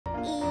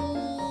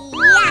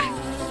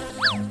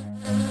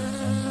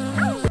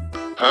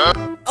Huh?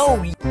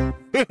 Oh.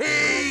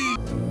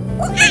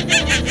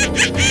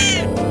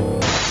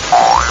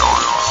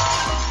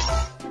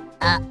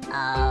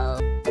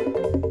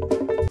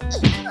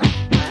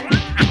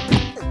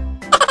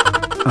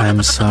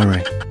 I'm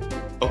sorry.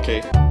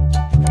 Okay.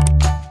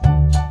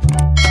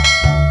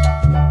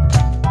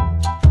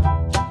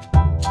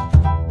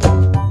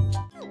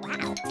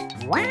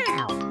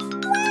 Wow.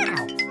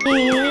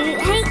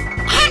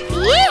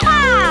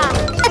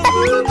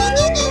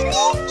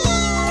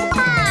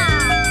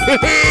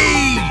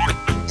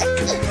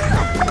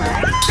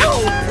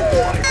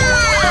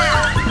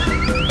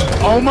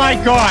 Oh my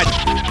God!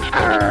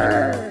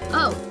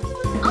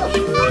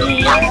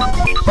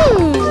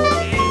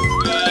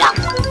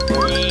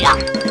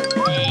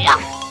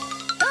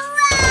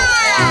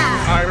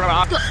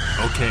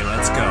 Okay,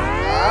 let's go.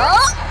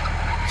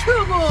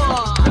 Come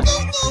on!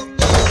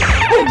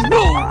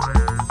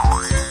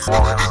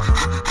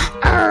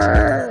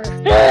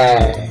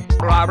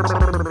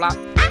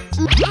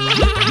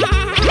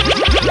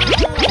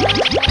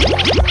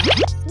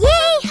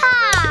 Yeehaw!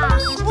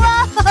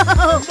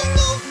 Whoa!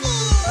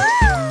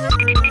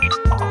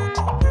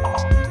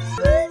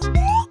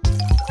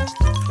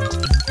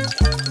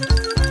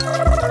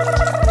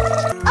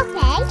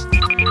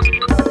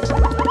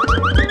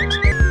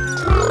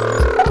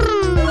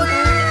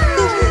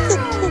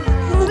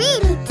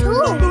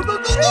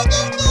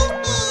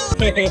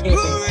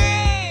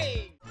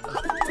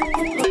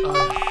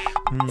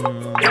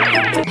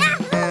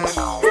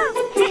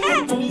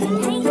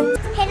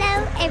 Hello,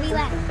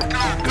 everyone.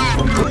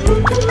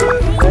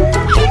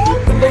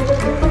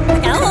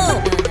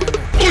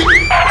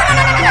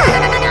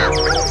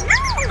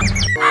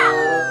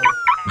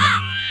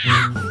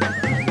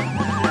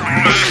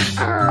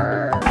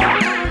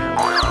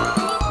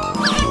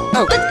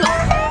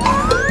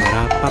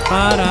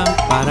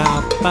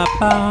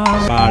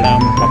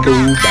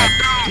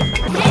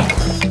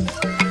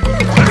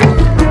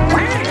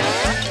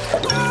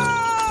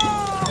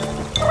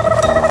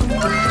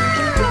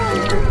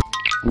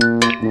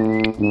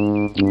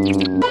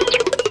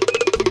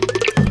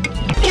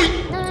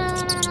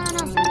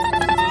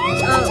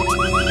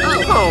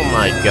 Oh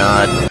my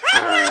God.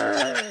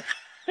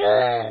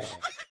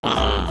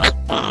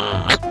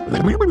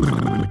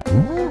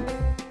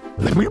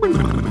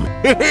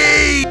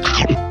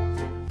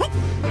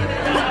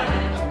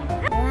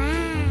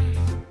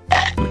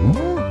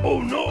 Oh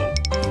no.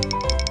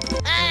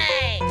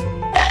 Hey!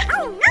 Oh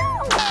no!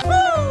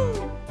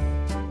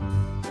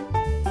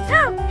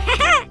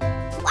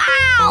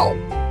 Wow!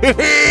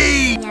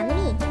 Hey!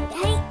 Yummy!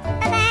 Hey!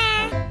 Ta-da!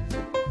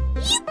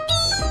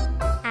 Yippee!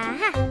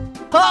 Aha!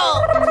 Oh!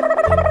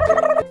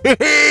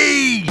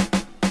 Hey!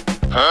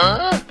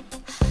 Huh?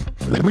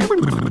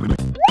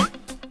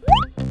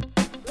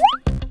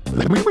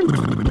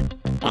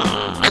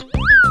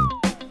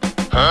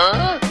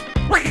 Huh?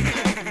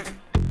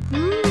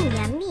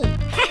 Yummy!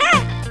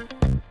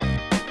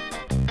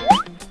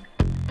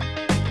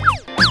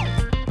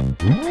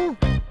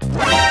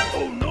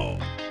 Oh no.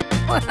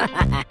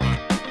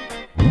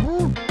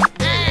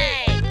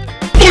 Hey!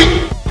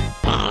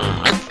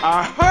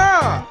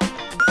 Aha!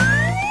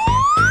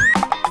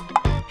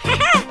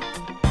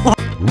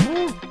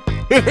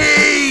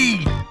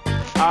 Hey!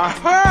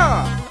 Aha!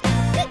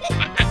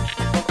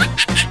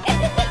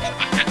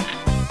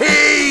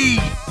 Hey!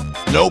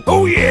 Nope.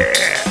 Oh yeah!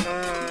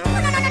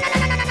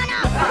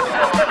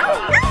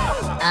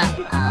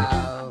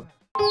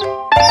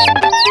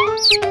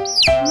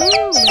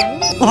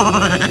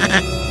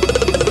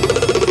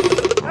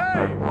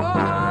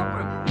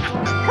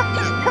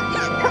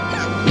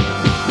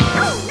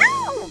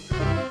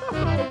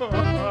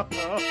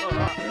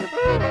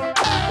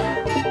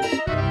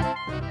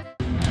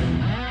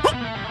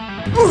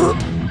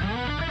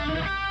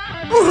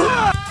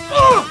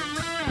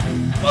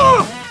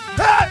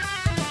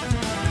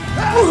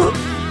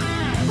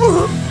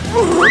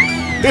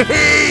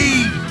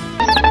 Hey!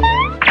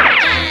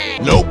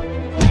 Nope.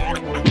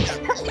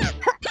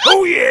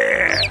 Oh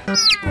yeah!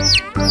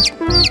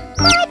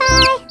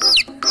 Bye-bye!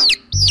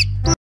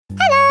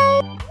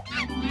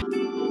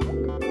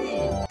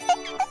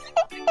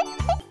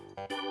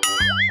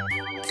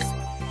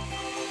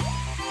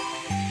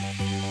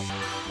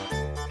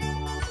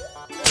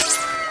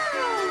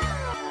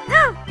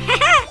 Hello!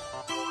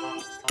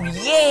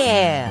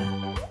 Yeah!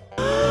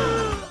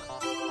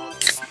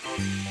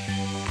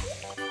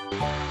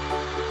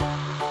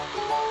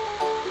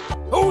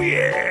 Oh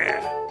yeah!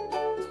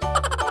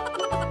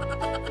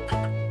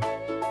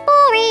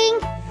 Boring!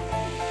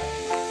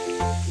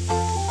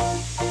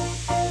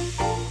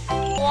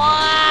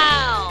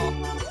 Wow!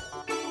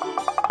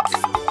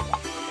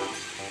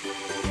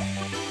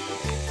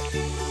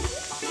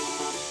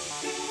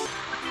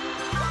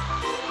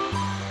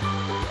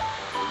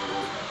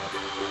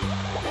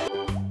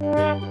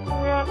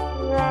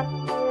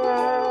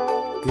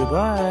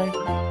 Goodbye.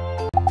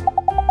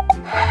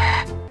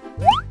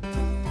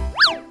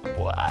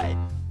 What?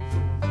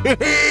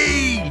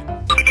 Hey!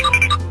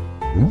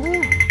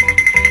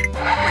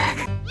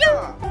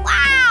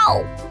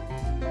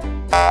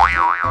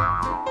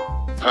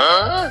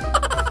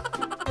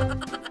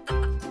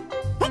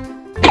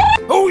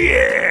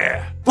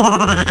 Hey!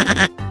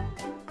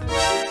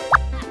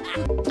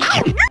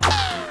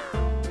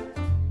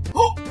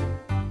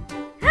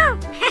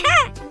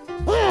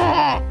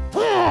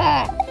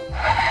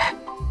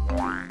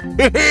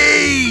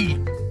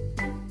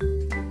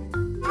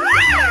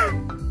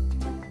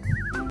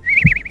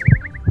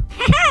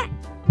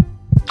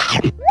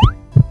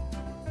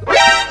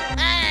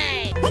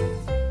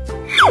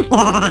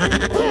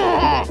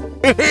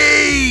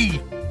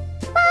 Hey!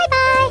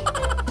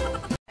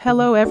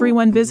 Hello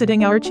everyone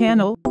visiting our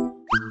channel.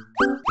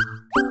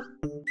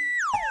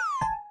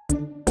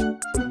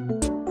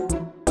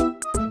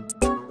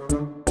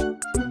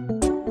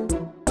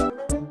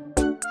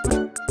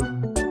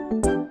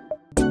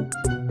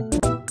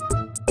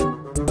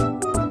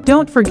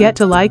 Don't forget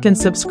to like and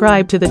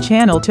subscribe to the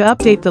channel to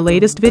update the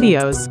latest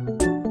videos.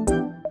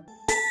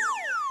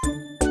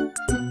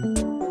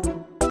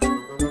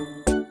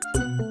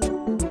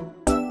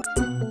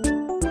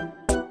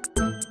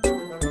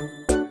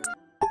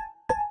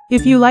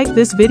 If you like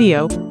this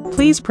video,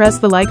 please press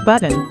the like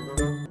button.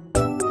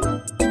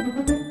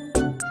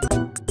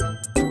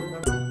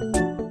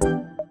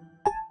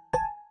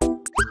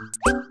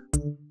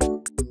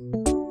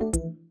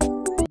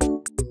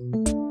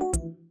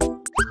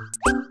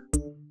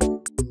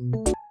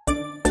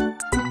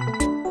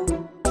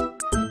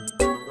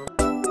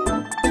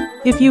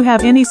 If you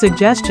have any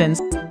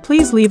suggestions,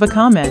 please leave a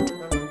comment.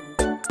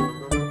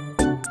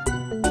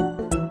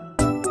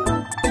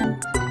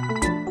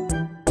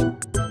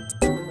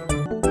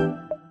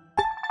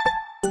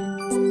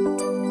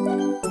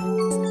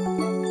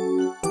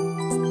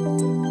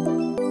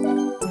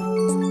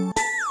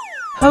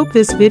 Hope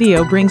this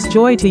video brings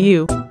joy to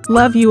you.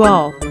 Love you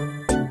all.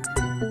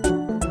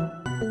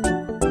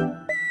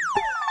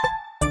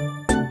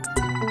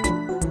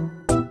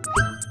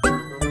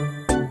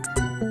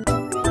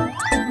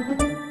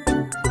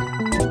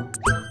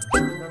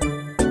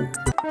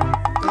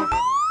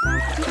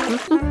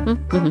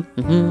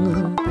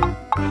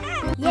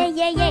 Yay,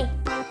 yay, yay.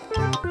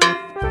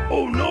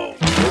 Oh no!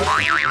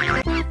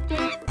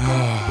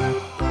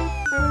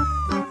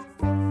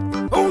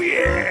 Oh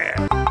yeah!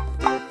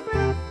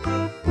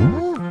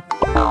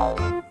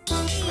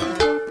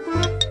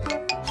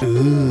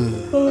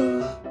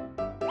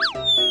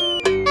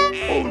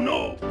 Oh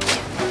no!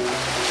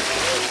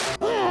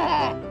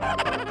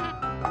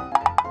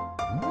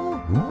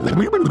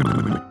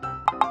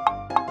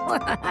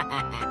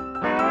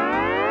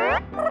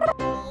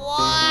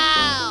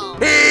 Wow.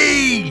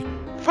 Hey!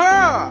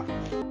 Fur!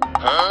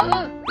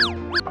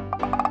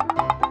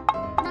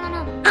 No, no,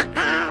 no.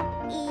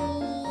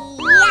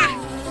 Yeah.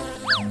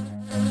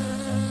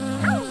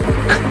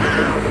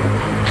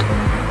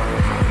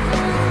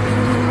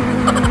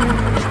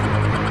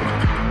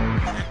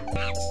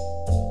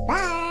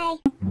 Bye.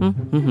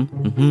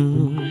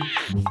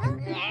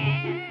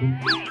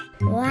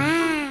 Wow.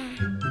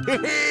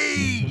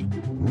 Hey!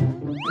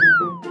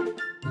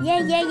 Yay,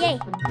 yay, yay.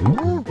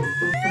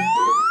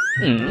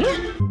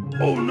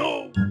 Oh no!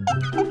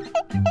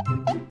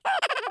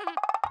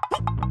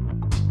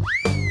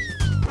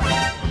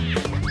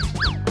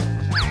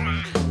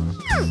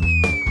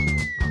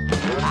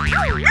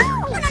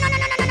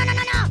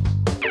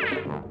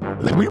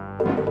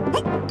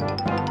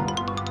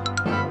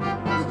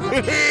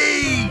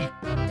 Hey!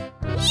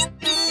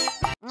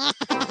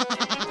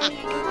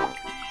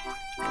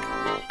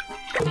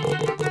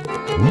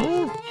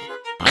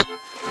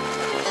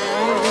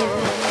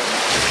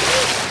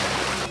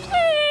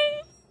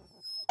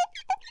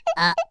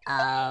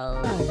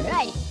 Uh-oh.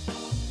 Alright.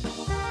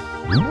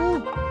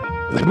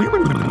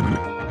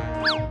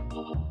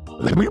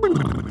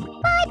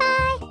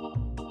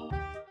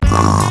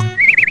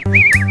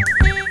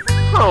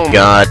 Oh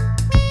God!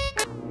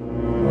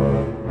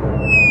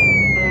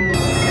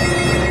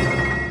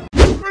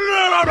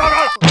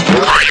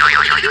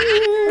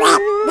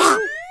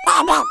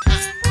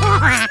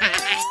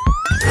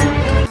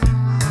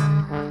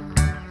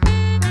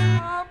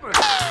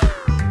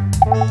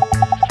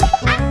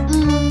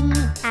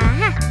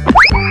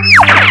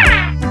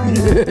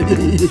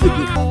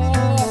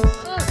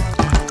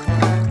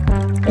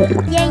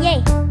 Yay, yay.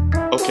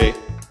 Okay.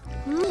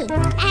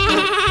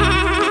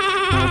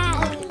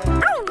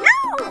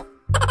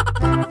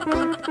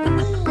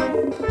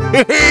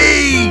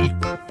 Hey!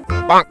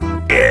 Bonk!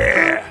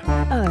 Yeah!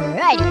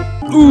 Alrighty.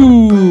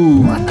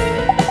 Ooh!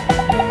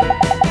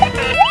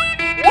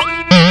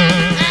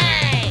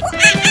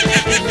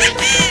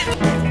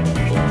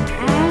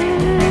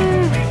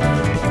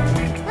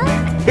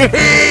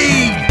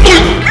 Hey!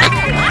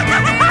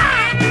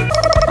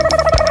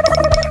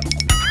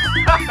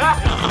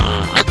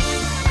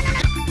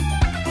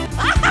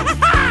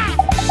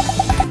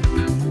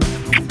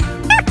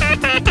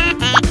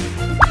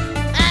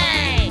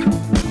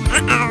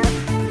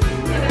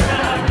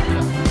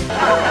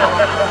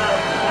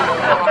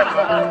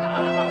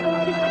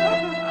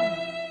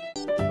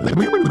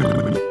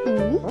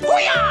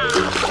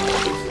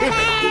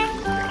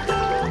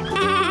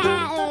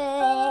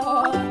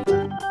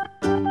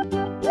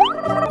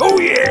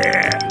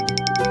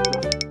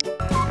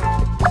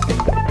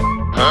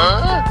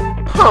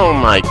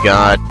 my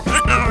god.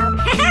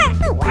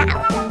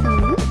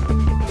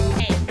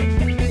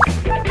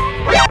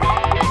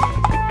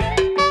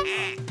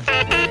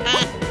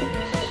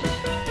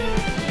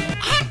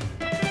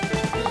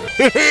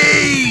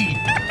 Hey!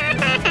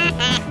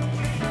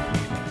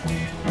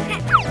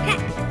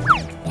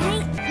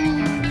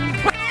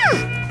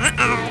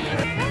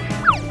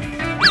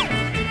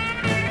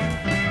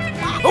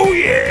 Oh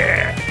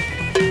yeah!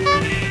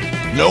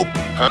 Nope.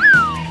 Huh?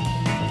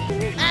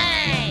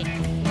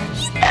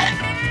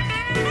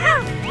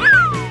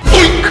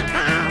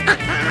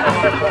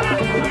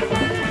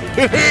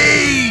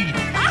 Hey!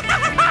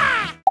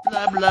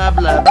 Blah blah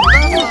blah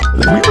blah.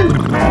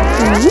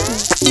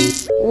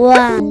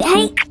 Wow.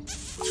 Hey.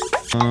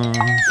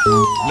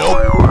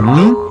 Nope.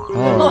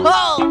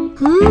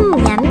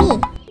 Yummy.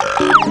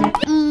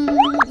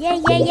 Yeah,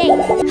 yeah, yeah.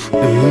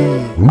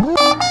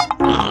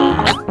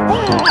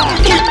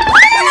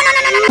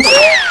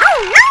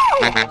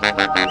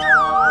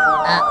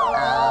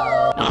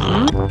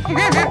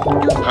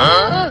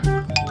 Huh?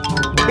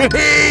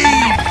 Hey!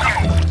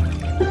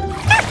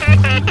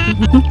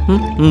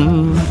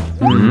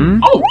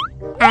 Oh!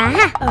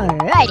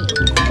 Alrighty.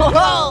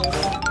 Huh?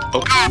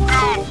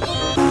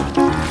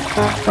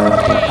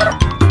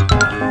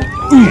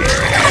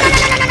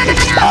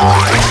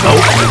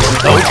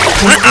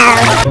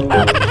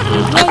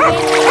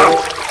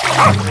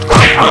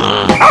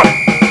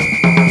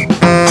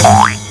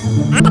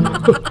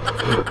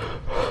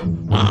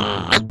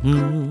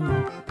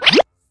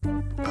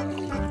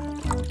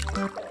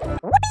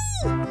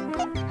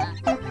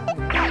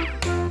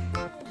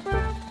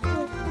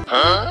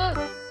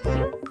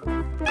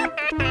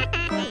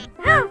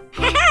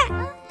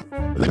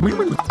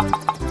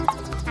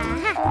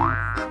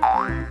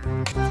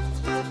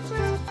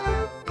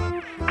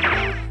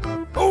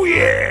 Oh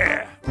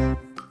yeah!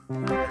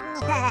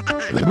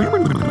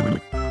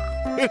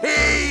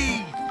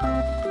 Hey!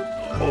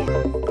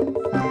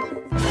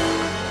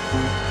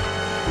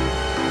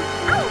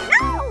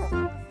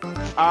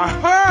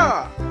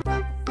 Aha!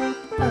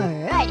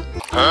 Alrighty.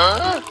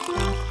 Huh?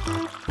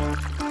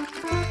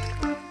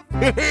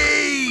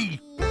 Hey!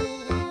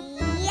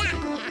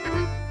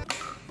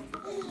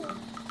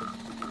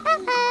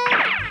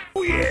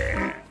 Oh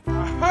yeah!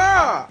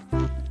 Aha!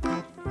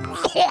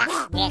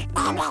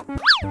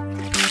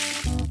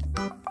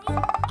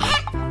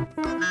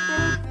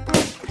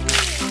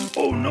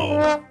 Oh no!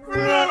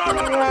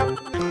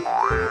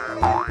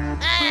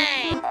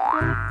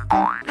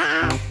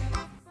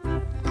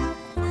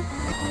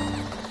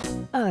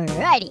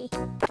 Alrighty.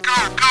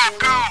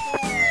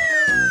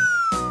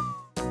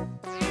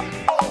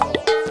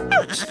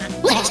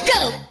 Let's go.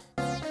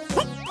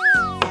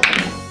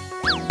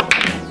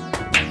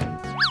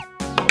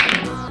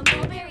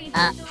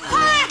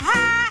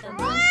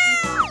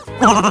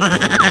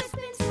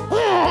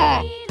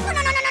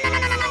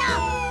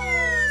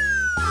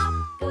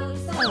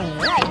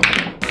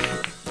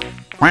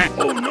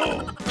 Oh no!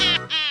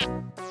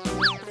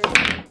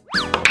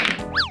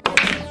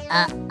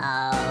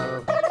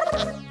 Uh-oh.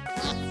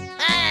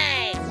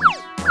 Hey!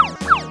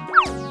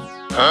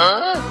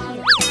 Huh?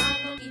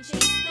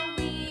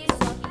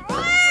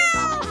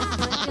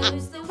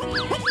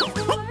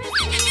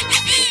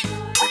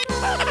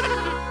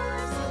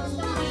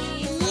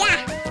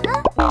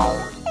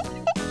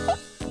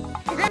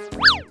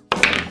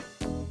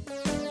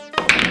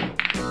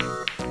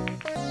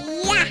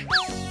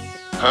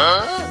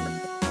 Huh?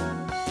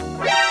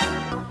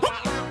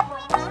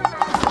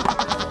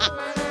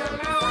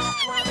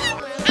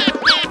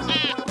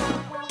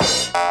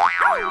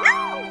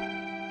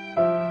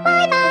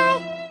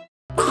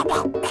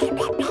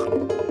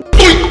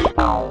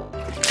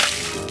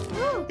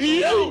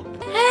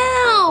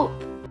 Help!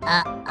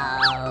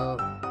 Uh-oh.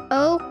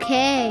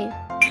 Okay.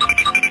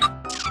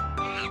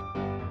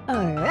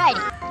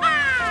 Alrighty.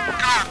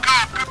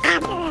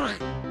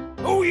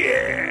 Oh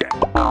yeah!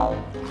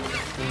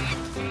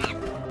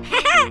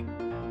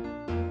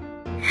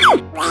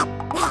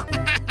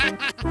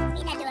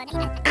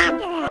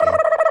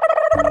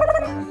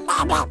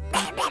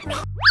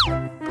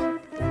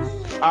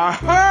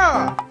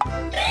 Aha!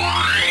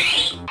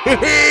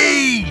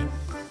 Hey!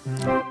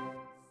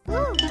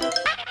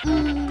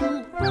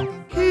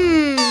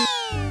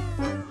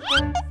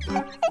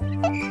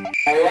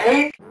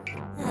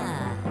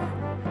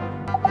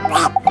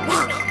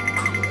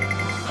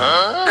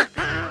 Huh?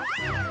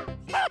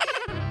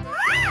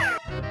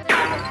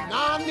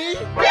 Nani?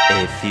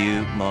 A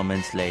few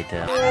moments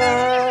later.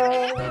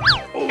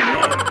 Oh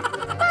no!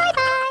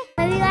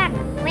 Everyone,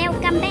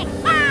 welcome back.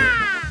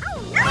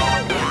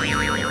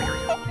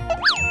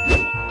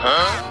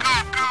 Huh?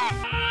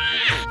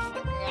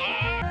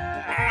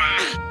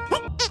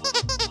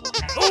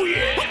 Oh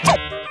yeah!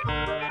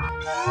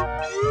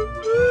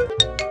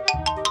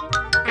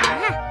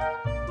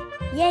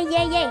 Yeah,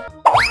 yeah, yeah.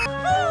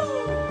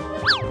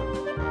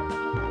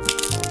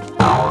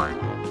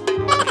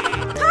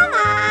 Come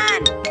on!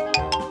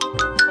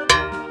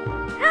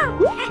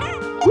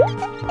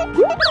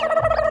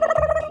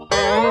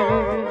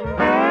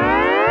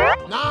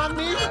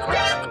 Nani?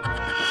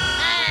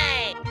 Hey!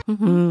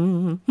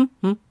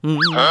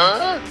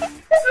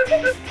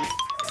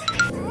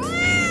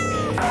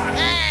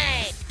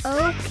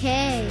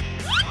 Okay.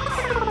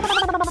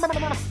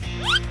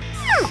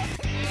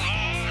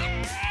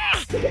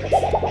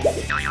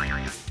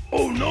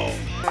 Oh no!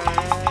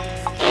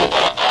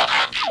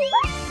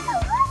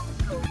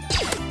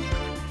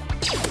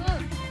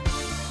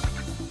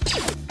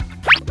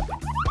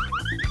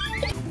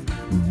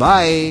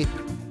 Bye.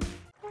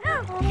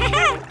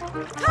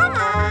 Come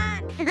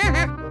on.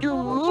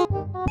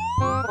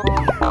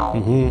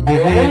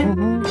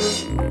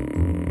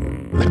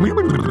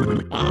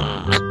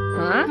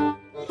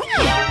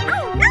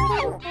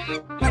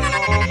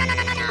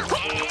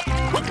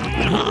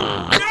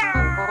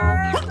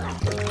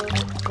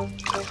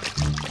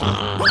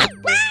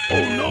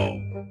 Oh no!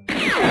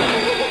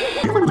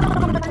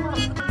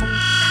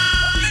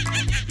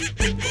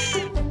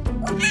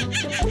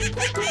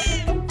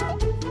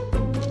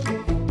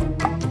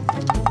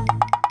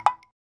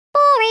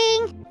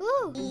 Boring.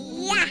 Ooh.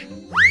 Yeah.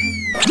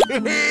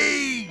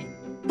 Hey!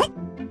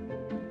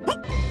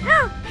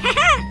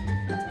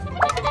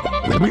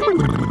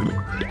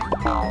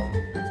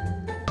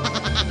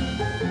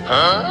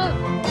 Huh?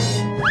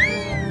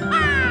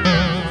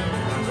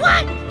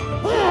 What?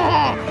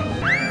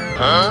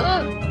 Huh?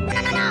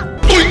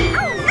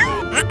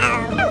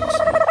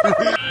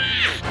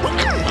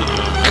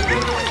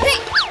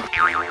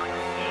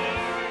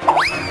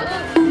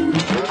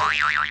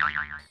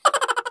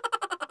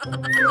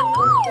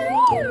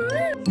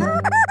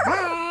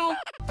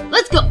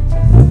 Let's go.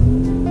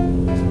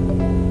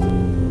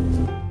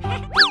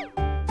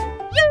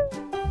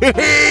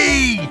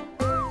 Hey!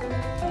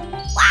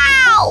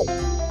 Wow.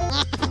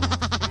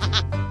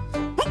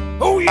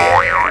 Oh yeah!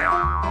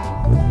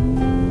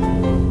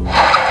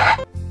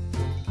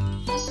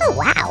 Oh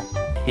wow.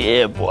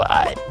 Yeah,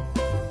 boy.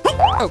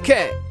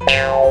 Okay.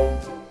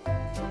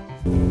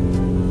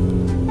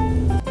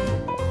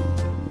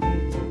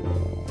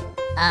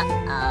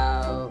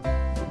 Uh-oh.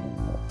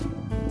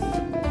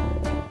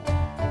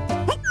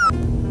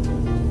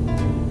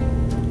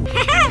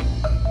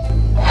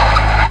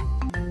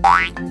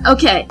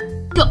 Okay,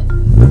 go.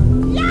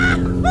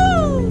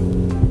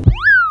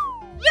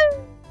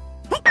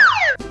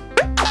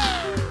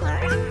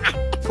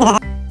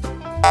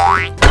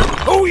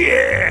 Oh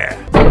yeah!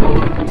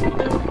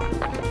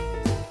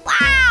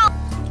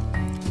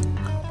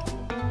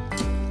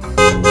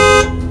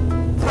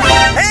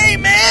 Hey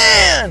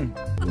man!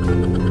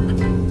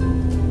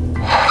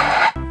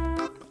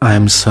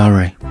 I'm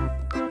sorry.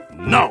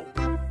 No!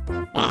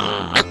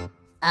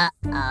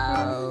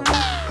 Uh-oh.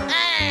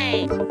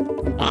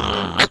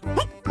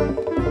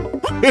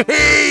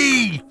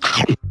 Hey!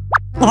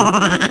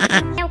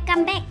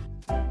 Welcome back.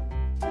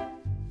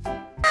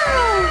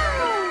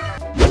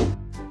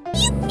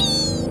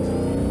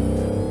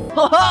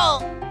 Huh?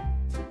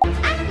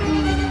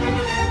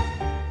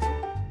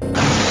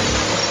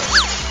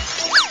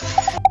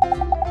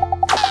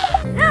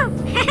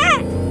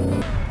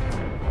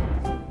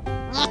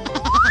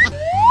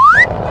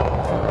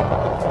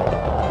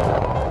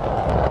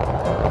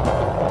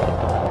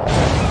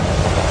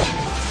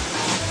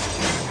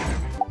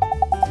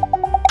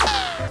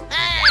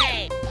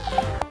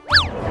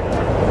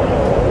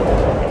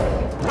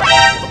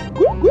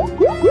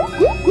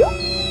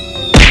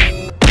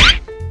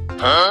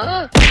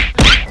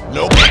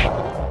 Nope.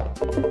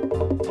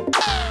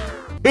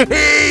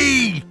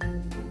 Hey!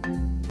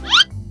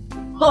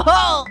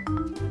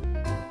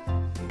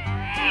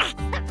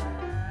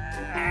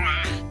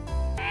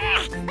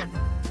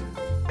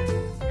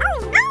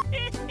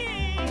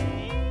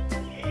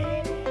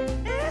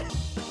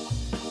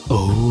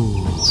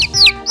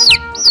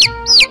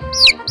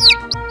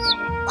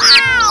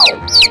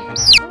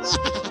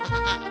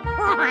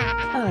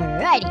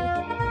 Alrighty.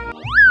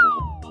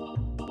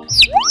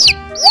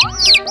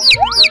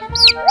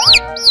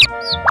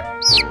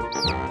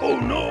 Oh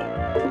no!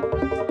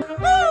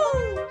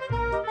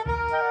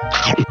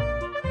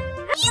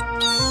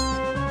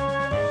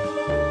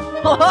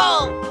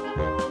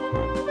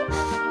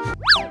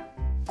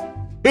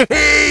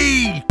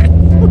 Hey!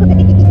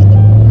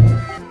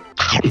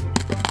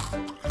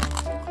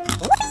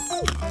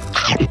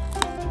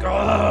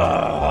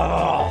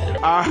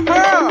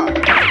 Aha!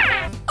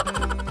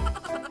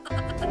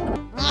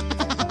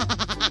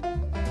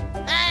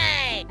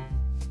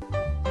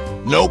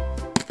 Nope.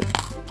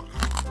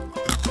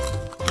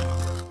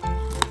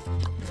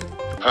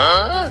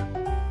 Huh?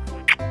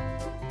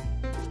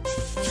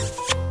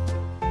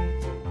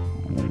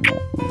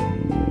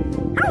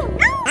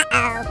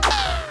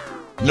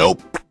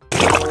 Nope.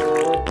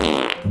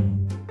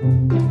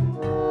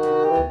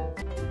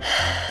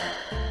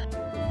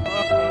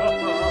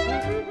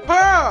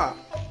 Ah!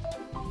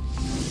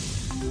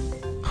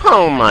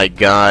 Oh my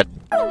god.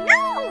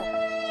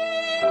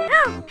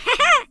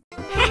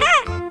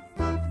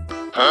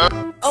 Huh?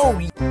 Oh.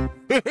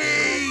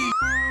 Hey!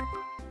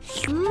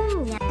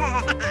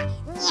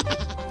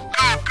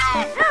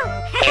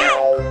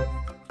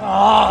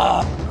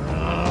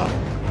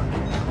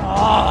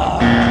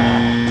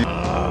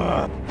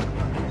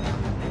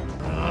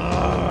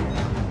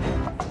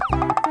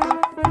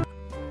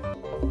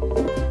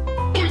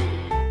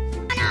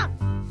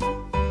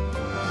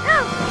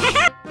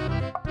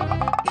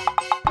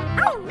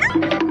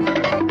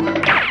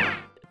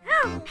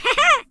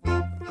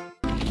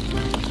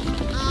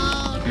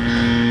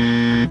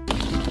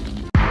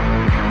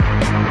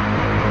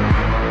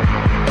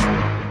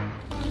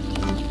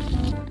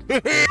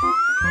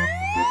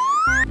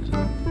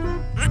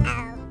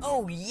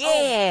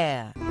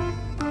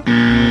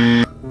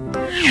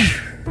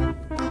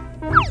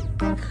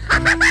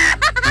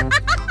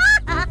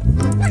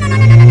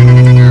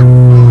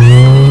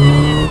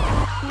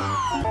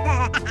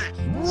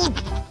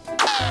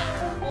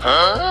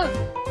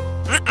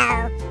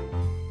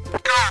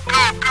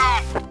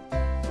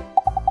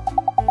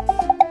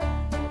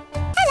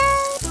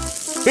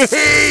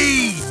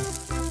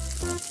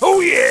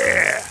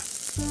 yeah!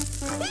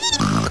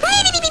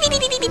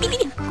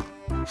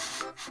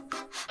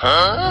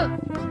 Huh?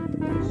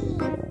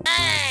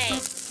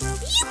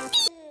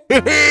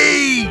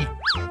 Hey!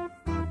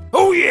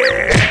 Oh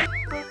yeah!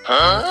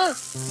 Huh?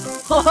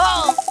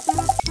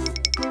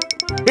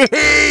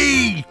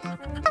 Hey!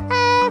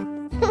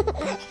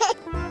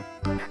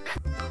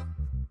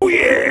 Oh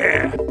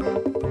yeah!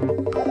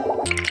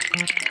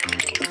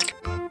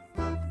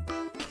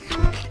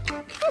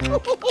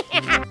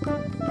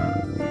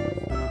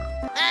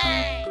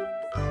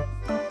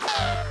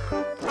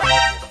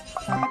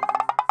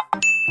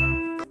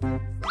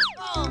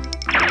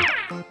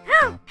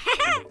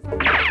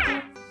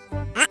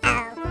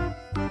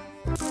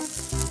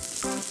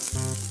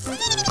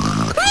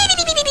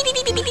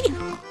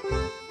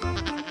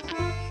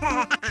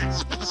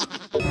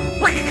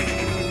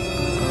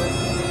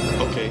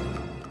 Okay.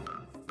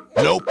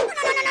 Nope.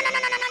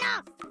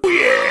 Oh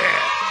yeah!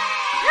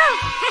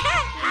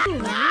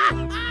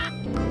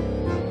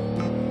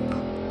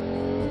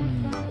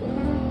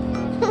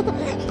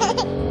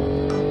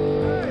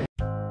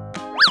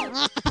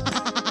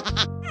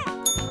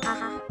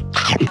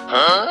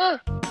 Huh?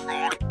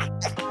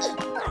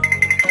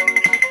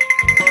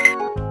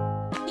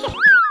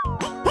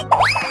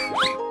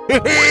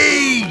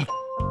 Hey!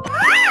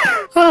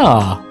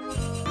 Ah.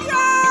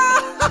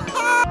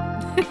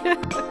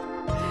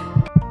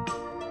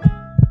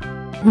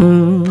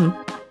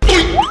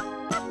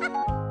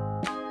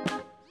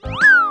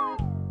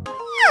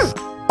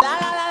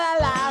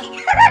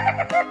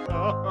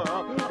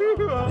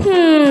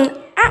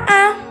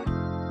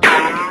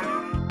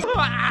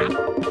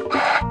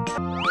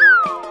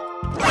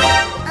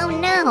 Oh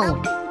no.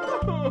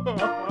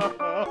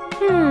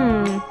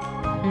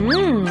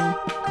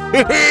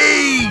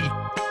 Hey!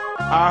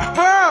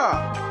 Aha!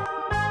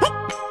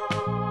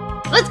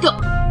 Let's go.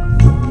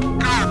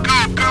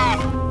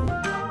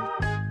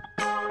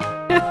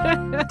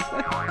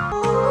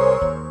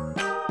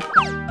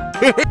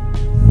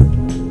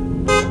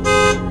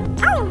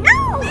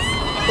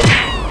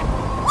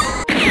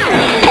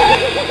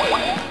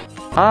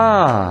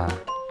 Ah.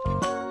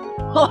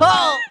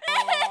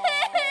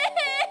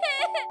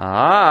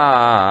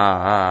 Ah.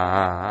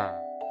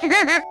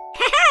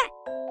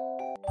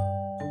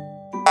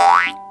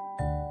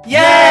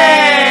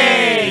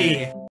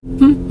 Yay!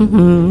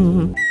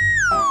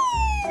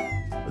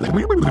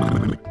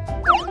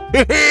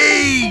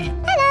 Hey!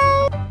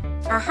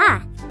 Aha.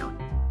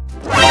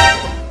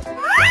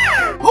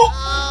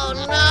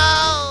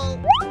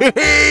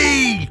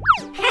 Hey!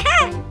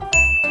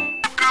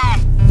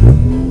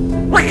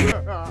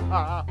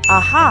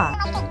 Aha.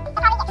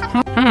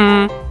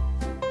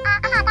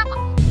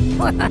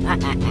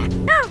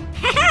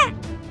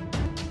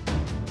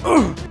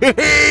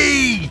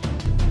 Hey!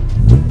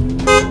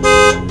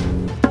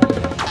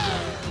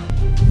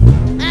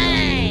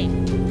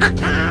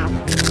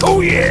 Oh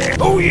yeah!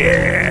 Oh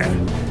yeah!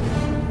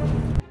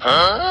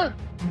 Huh?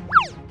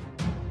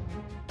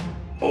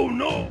 Oh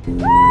no!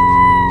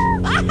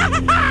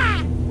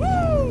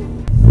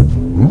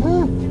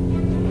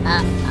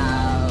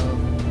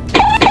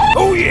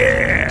 Oh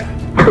yeah!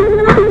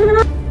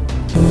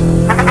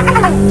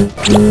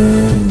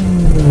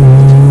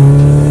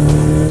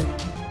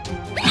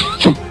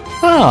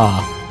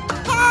 Ah.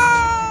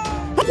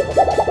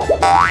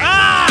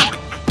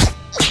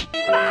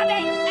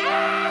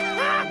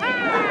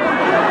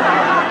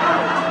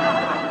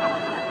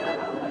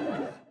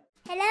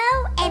 Hello,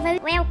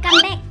 everyone. Welcome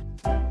back.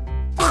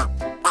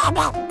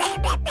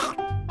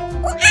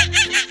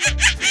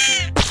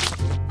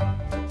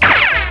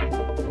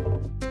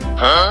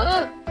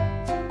 Huh?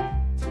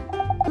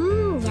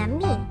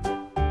 Yummy.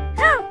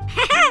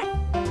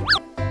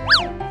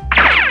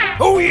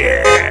 Oh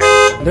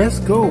yeah! Let's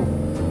go.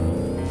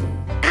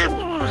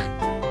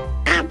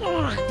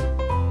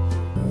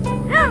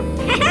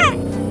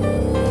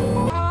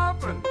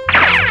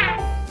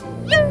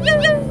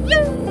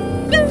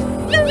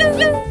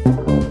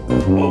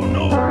 Oh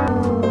no!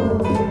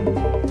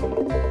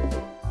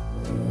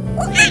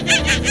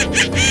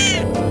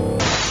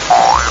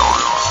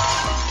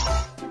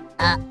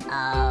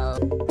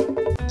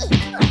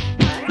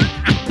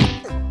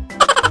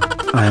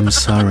 I'm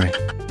sorry.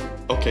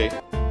 Okay.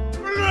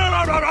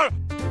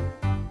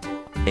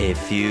 A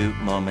few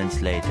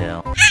moments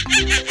later.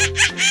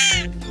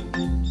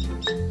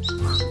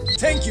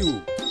 Thank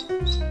you.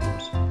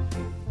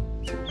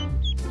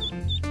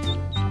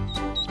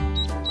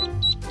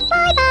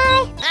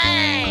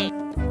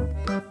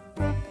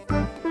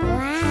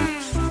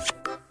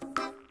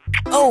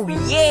 Oh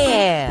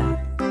yeah!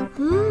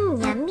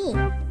 Yummy.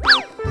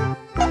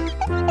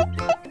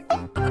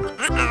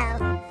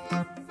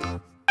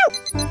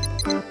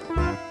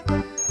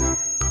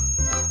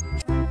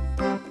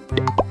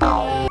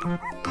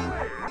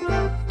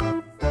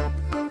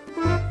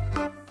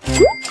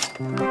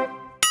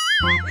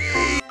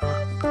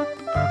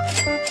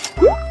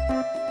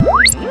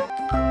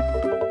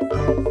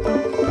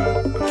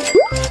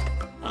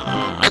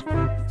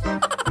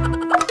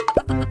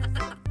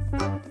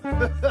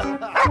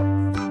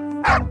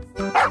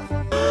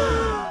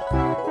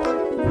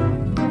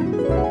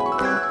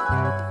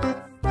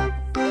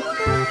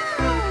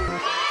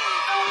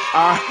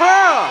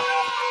 Aha!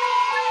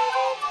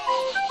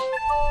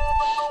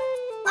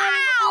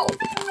 Wow!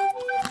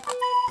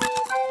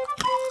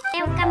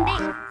 Welcome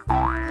back.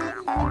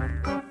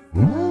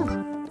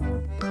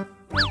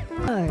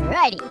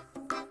 Alrighty.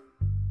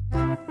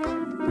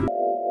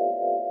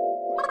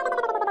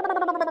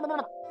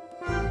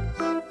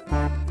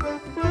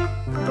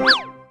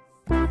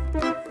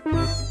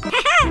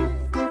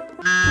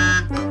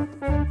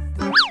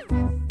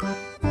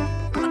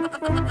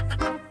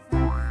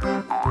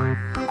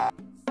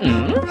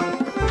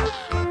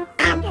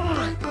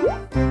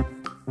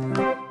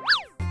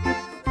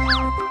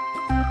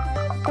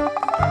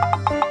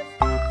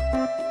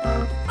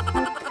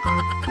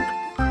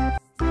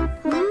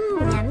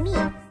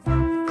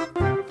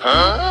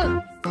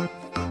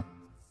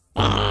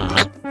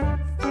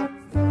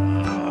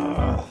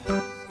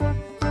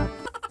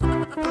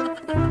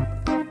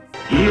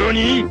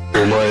 Yummy. NANI?!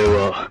 お前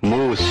は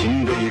もう死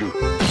んでいる。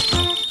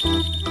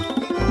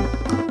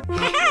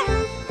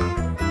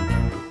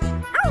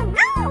Oh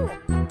no!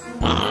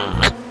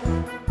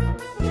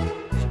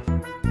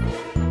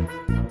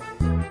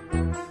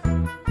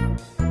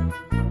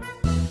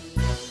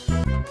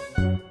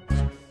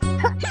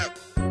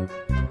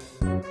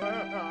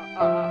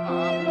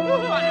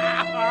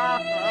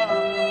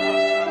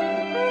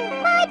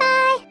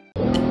 Bye-bye.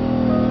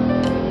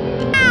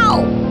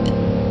 Ow!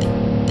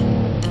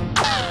 Oh,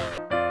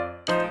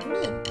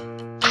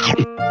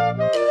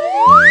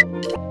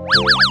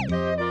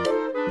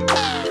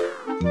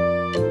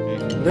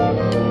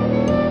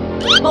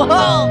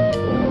 wow.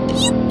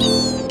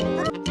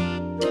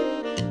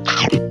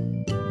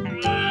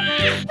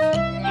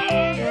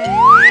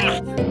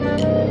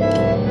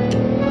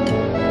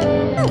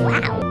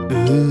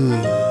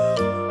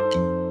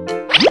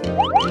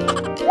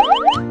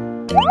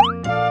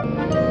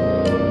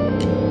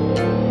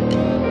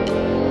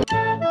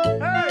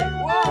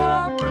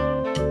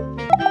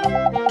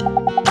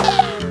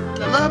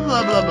 Blah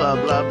blah blah blah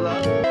blah blah.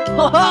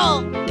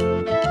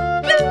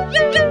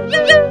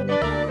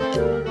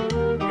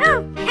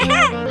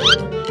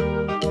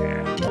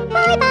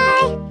 Bye-bye.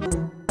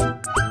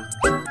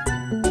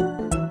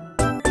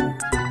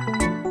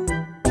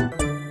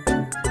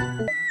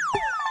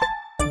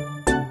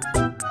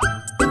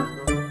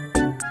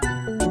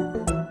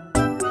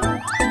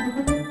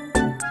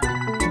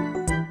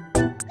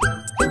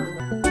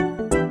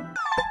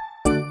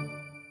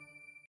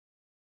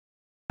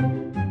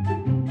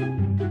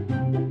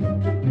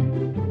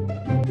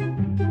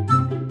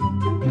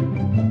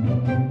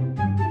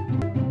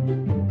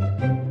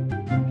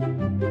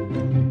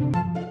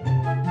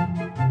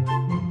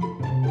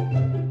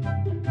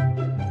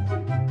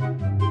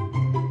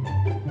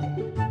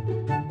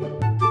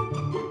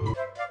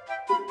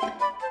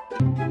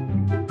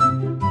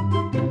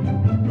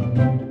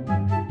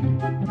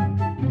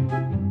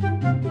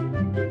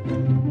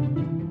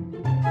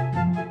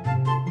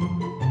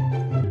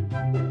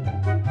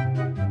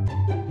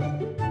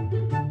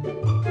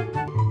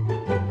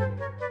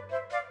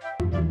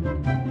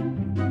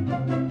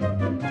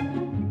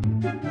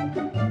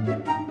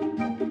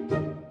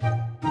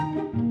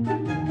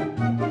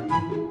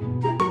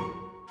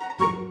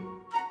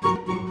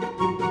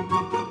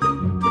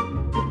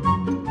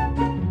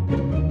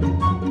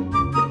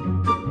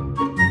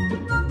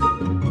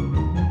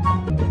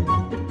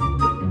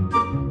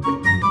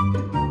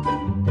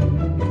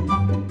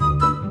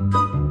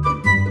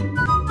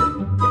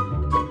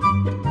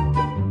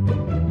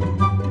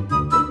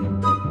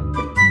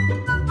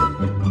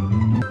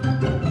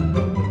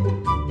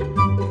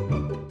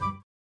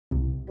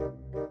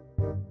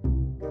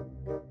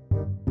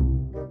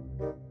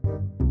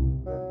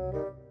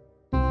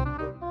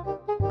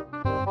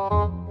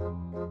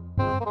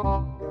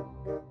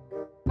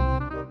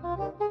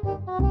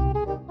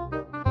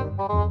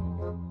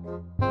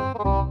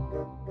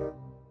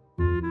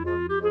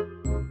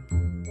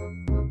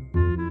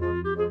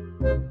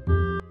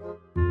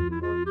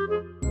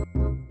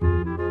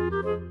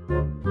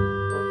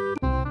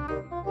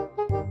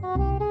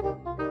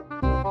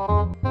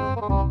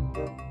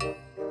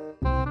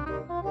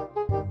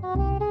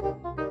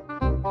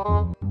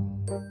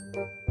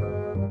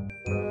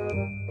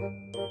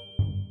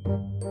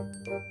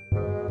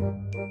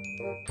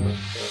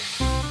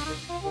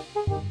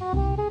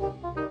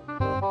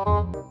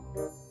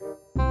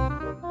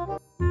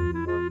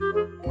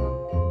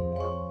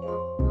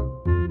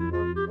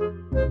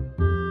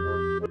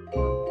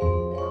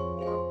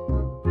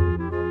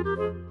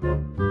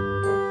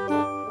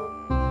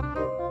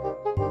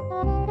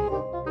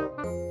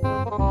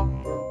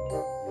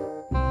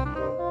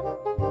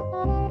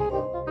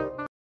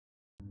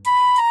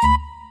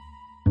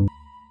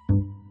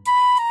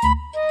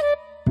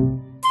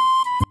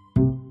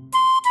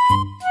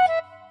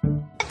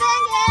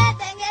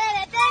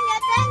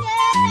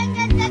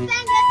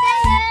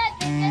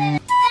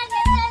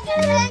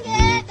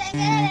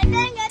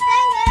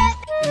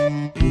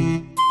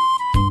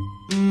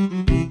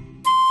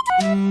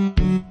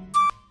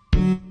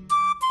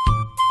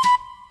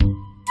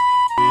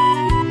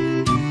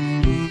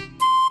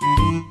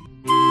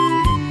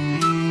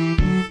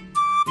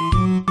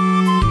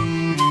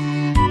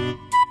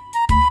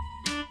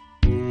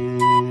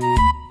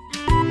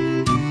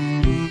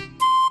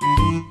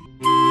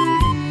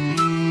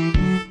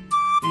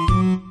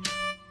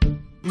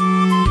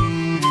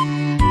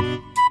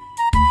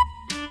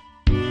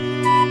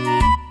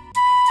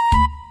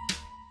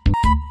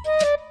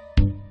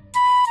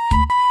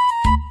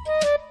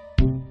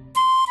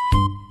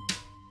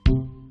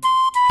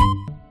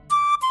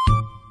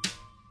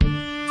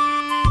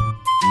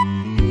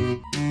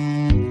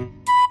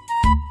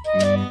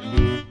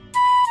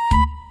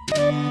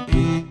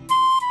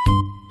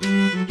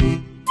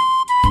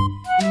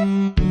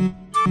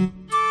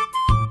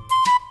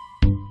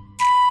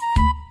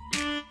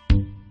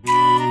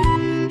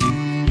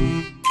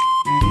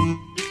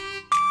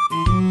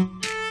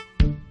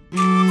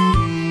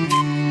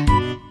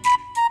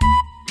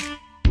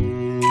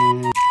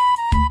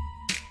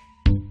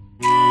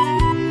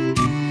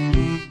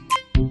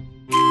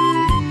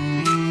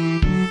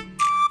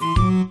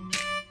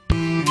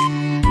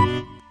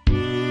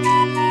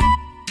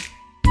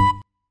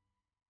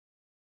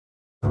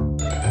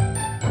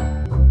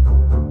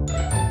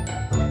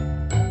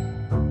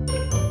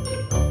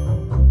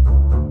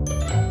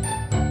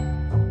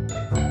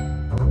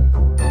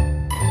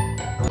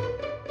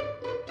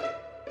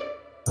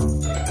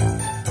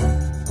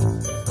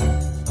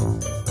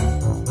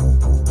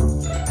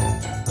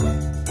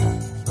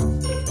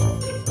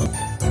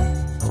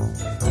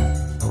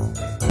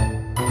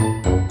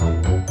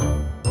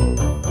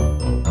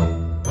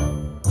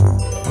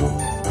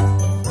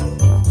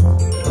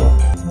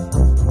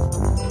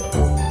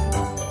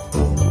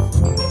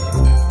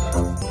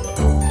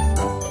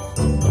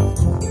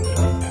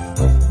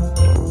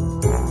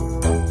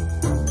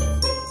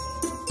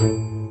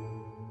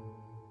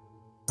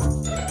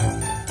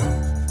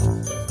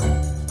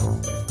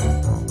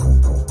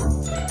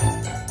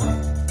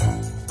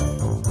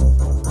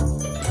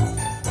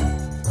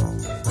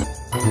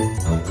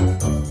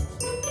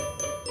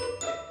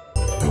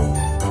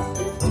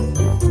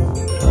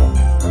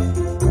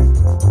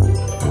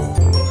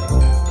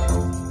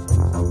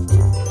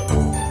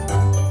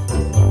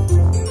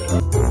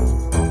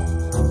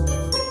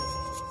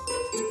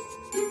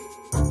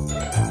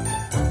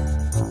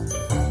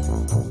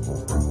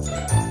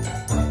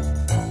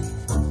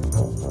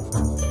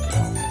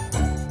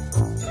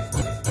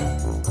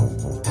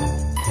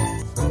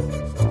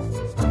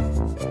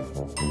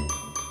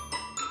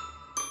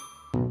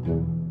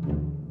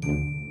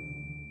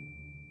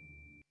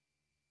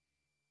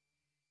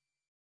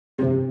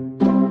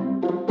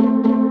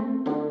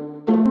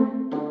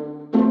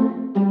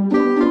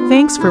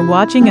 Thanks for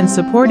watching and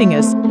supporting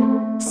us.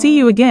 See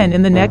you again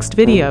in the next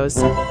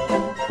videos.